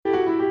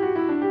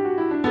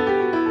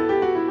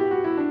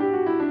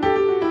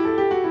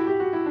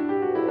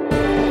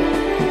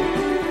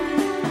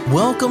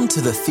Welcome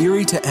to the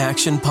Theory to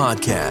Action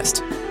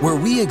podcast, where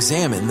we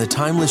examine the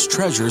timeless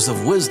treasures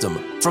of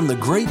wisdom from the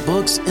great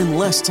books in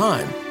less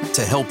time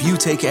to help you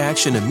take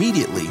action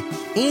immediately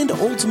and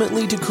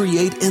ultimately to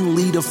create and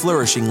lead a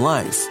flourishing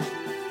life.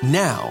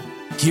 Now,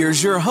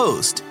 here's your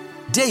host,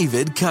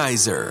 David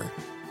Kaiser.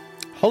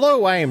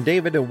 Hello, I am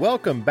David, and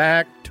welcome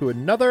back to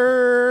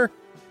another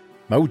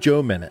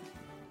Mojo Minute.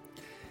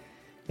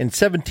 In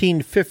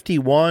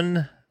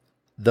 1751,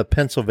 the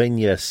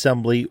Pennsylvania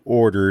Assembly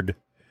ordered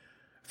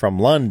from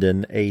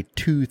London a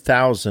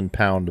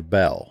 2,000-pound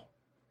bell.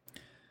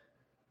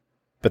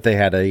 But they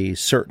had a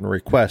certain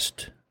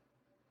request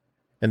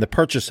in the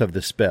purchase of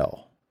this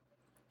bell.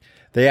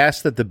 They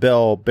asked that the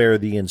bell bear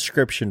the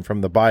inscription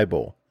from the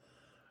Bible,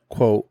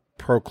 quote,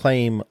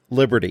 "Proclaim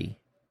liberty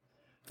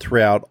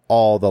throughout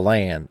all the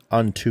land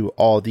unto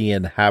all the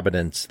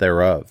inhabitants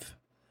thereof,"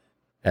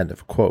 end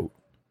of quote.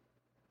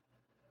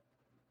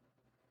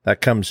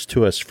 That comes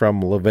to us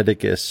from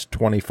Leviticus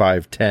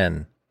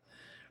 25:10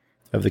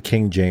 of the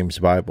King James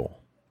Bible.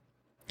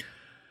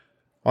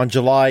 On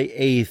July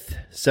 8th,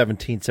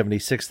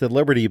 1776, the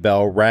Liberty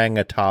Bell rang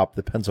atop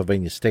the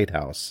Pennsylvania State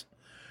House,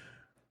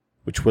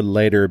 which would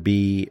later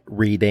be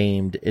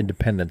renamed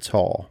Independence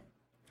Hall.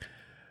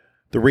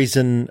 The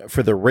reason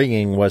for the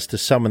ringing was to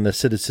summon the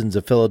citizens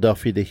of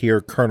Philadelphia to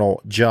hear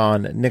Colonel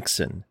John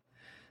Nixon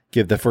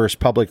give the first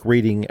public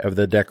reading of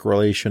the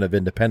Declaration of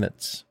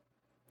Independence.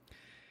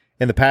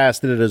 In the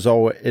past,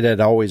 it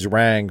had always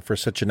rang for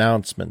such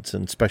announcements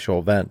and special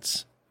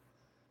events.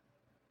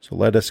 So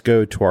let us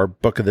go to our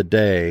book of the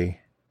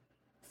day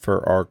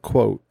for our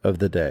quote of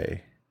the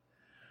day.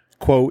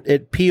 Quote,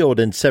 "It pealed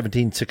in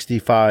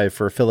 1765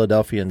 for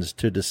Philadelphians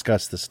to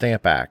discuss the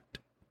Stamp Act.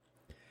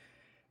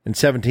 In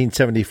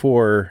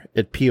 1774,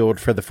 it pealed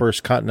for the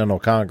First Continental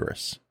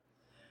Congress.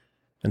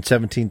 In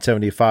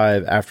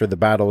 1775, after the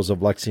battles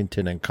of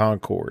Lexington and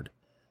Concord.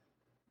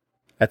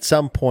 At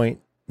some point,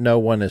 no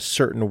one is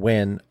certain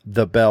when,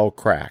 the bell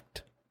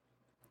cracked.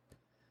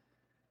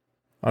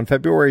 On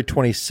February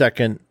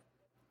 22nd,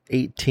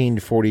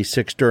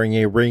 1846, during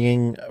a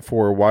ringing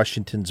for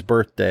Washington's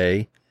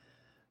birthday,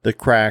 the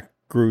crack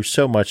grew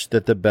so much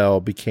that the bell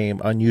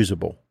became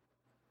unusable.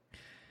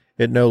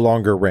 It no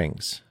longer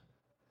rings,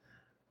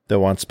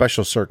 though on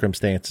special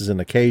circumstances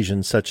and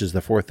occasions, such as the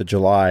 4th of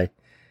July,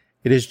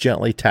 it is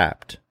gently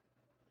tapped.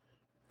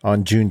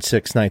 On June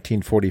 6,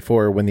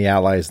 1944, when the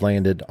Allies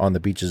landed on the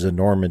beaches of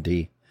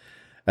Normandy,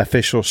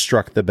 officials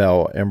struck the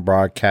bell and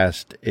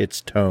broadcast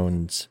its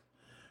tones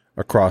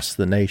across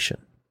the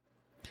nation."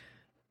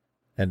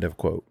 End of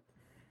quote.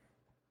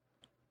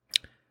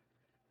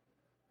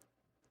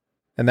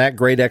 And that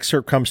great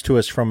excerpt comes to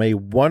us from a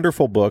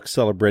wonderful book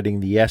celebrating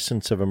the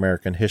essence of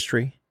American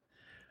history.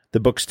 The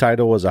book's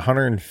title was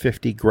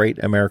 150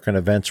 Great American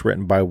Events,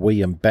 written by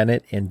William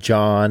Bennett and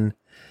John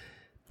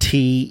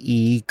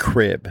T.E.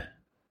 Cribb.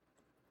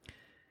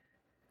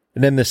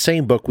 And in the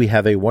same book, we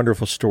have a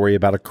wonderful story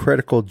about a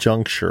critical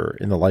juncture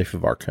in the life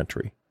of our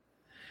country.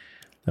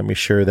 Let me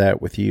share that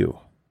with you.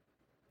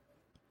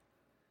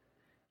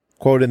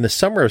 Quote, "In the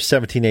summer of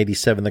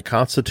 1787, the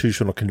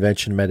Constitutional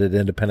Convention met at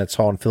Independence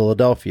Hall in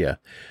Philadelphia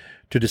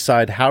to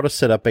decide how to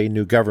set up a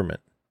new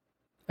government.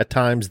 At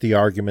times, the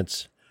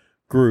arguments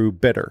grew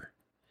bitter,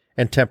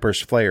 and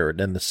tempers flared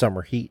in the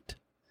summer heat.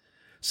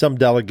 Some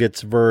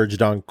delegates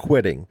verged on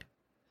quitting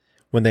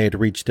when they had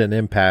reached an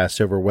impasse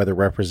over whether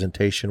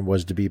representation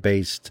was to be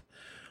based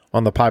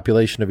on the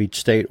population of each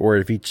state or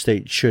if each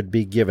state should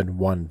be given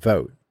one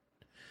vote.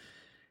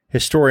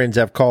 Historians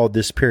have called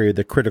this period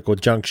the critical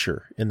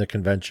juncture in the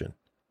convention.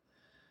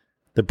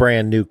 The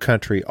brand new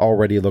country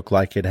already looked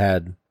like it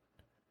had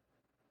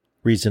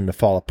reason to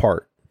fall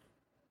apart.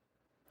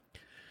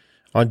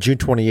 On June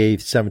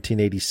 28,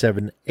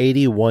 1787,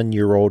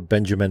 81-year-old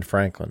Benjamin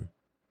Franklin,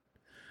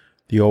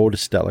 the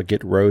oldest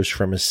delegate, rose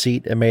from his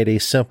seat and made a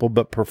simple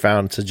but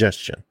profound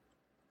suggestion.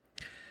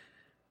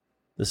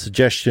 The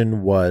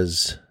suggestion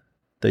was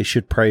they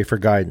should pray for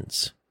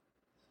guidance.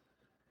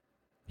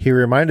 He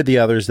reminded the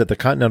others that the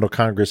Continental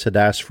Congress had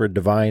asked for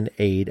divine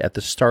aid at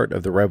the start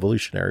of the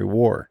Revolutionary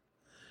War.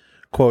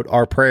 Quote,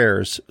 "Our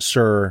prayers,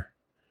 sir,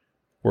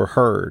 were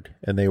heard,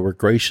 and they were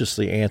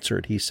graciously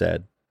answered," he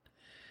said.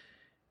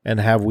 "And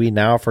have we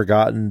now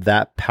forgotten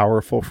that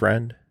powerful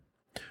friend?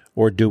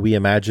 Or do we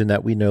imagine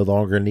that we no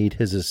longer need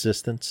his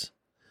assistance?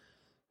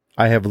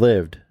 I have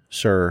lived,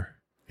 sir,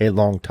 a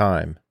long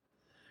time,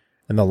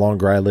 and the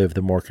longer I live,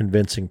 the more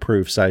convincing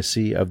proofs I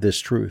see of this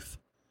truth,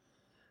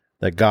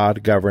 that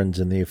God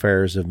governs in the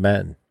affairs of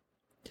men.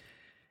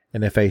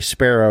 And if a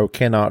sparrow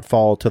cannot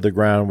fall to the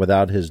ground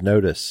without his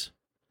notice,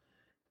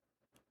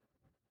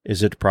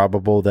 is it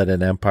probable that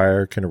an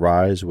empire can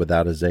rise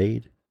without his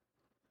aid?"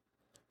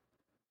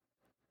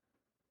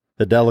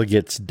 The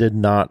delegates did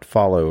not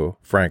follow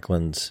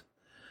Franklin's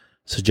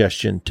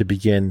suggestion to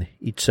begin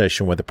each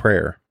session with a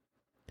prayer.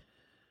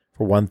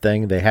 For one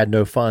thing, they had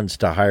no funds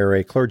to hire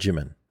a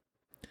clergyman.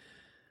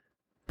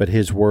 But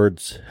his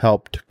words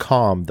helped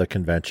calm the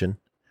convention,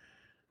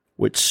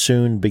 which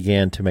soon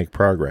began to make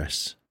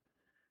progress.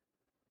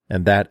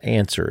 And that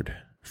answered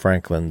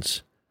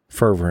Franklin's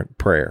fervent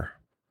prayer.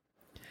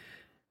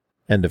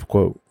 End of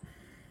quote.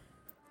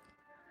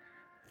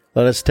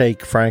 Let us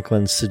take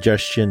Franklin's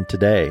suggestion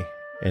today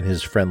and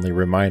his friendly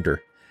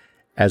reminder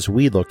as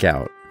we look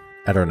out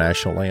at our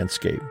national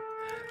landscape.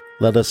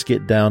 Let us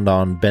get down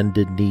on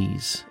bended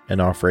knees and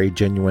offer a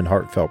genuine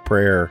heartfelt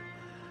prayer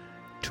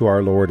to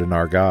our Lord and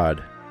our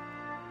God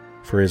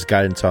for his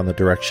guidance on the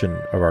direction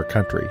of our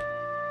country,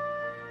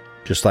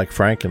 just like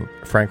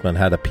Franklin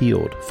had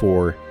appealed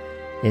for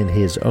in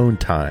his own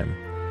time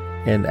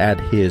and at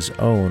his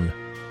own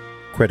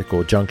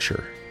critical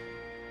juncture.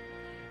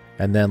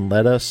 And then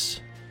let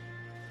us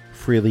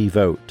freely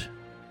vote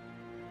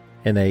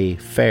in a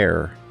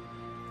fair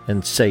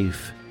and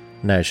safe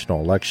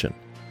national election.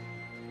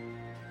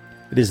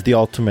 It is the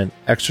ultimate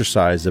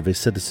exercise of a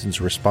citizen's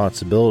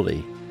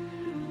responsibility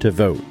to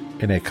vote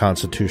in a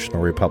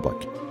constitutional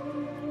republic.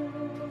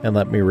 And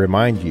let me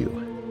remind you,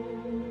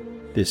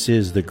 this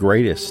is the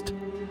greatest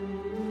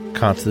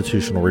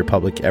constitutional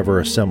republic ever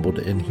assembled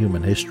in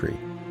human history.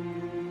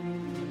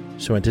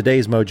 So in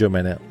today's Mojo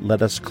Minute,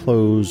 let us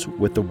close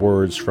with the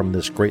words from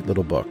this great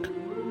little book.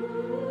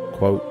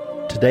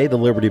 Quote, "Today the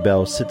Liberty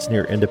Bell sits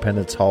near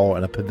Independence Hall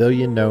in a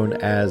pavilion known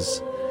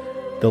as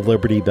the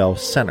Liberty Bell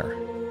Center.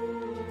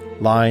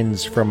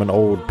 Lines from an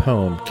old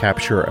poem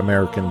capture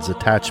Americans'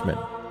 attachment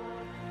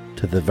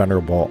to the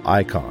venerable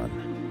icon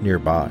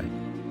nearby.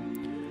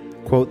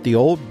 Quote, the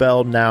old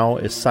bell now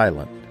is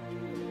silent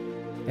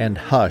and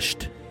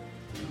hushed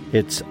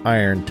its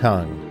iron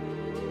tongue,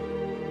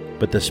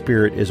 but the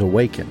spirit is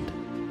awakened,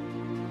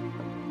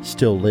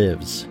 still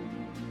lives,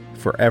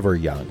 forever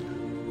young.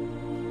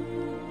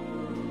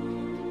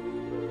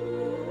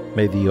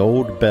 May the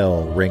old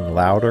bell ring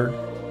louder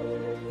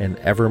and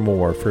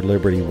evermore for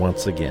liberty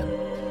once again.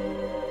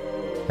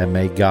 And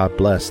may God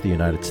bless the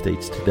United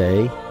States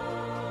today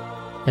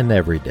and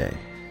every day."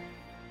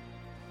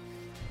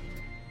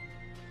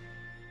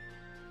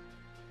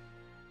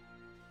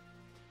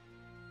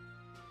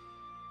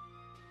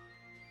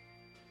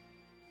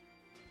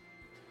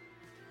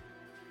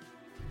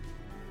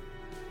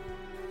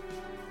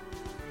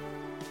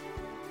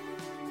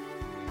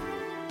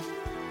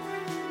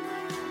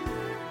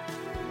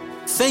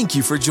 Thank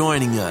you for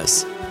joining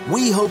us.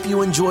 We hope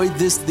you enjoyed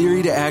this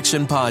Theory to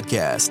Action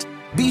podcast.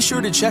 Be sure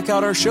to check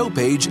out our show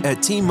page at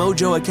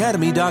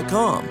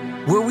teammojoacademy.com,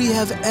 where we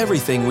have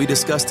everything we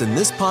discussed in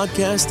this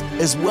podcast,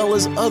 as well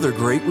as other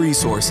great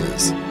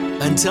resources.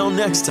 Until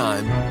next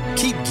time,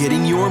 keep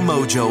getting your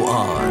mojo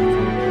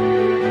on.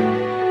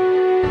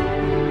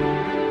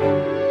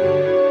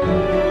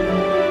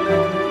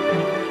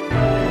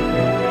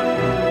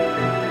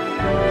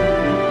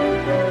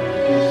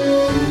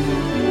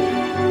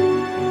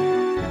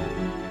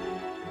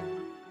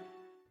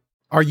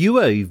 Are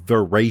you a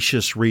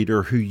voracious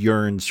reader who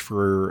yearns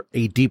for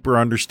a deeper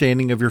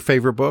understanding of your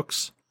favorite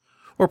books?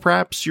 Or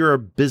perhaps you're a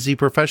busy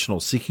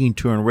professional seeking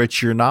to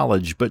enrich your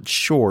knowledge but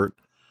short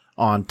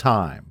on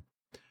time.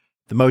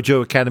 The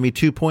Mojo Academy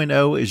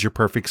 2.0 is your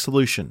perfect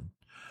solution.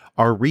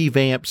 Our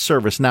revamped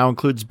service now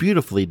includes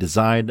beautifully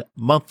designed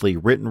monthly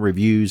written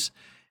reviews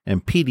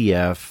and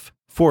PDF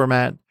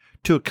format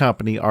to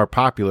accompany our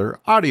popular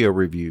audio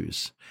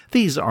reviews.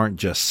 These aren't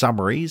just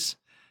summaries.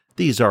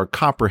 These are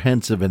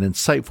comprehensive and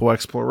insightful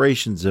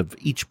explorations of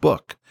each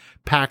book,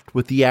 packed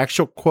with the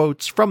actual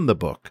quotes from the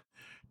book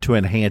to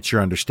enhance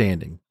your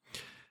understanding.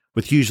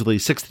 With usually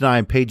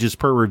 69 pages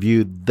per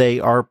review, they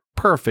are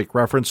perfect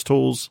reference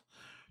tools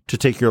to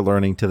take your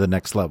learning to the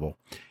next level.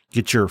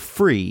 Get your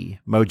free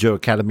Mojo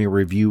Academy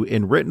review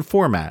in written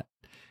format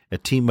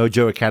at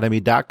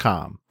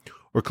teammojoacademy.com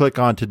or click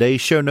on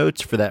today's show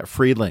notes for that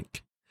free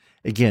link.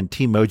 Again,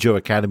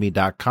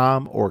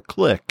 teammojoacademy.com or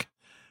click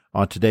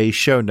on today's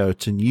show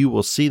notes and you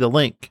will see the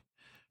link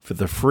for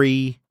the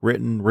free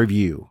written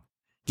review.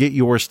 Get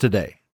yours today.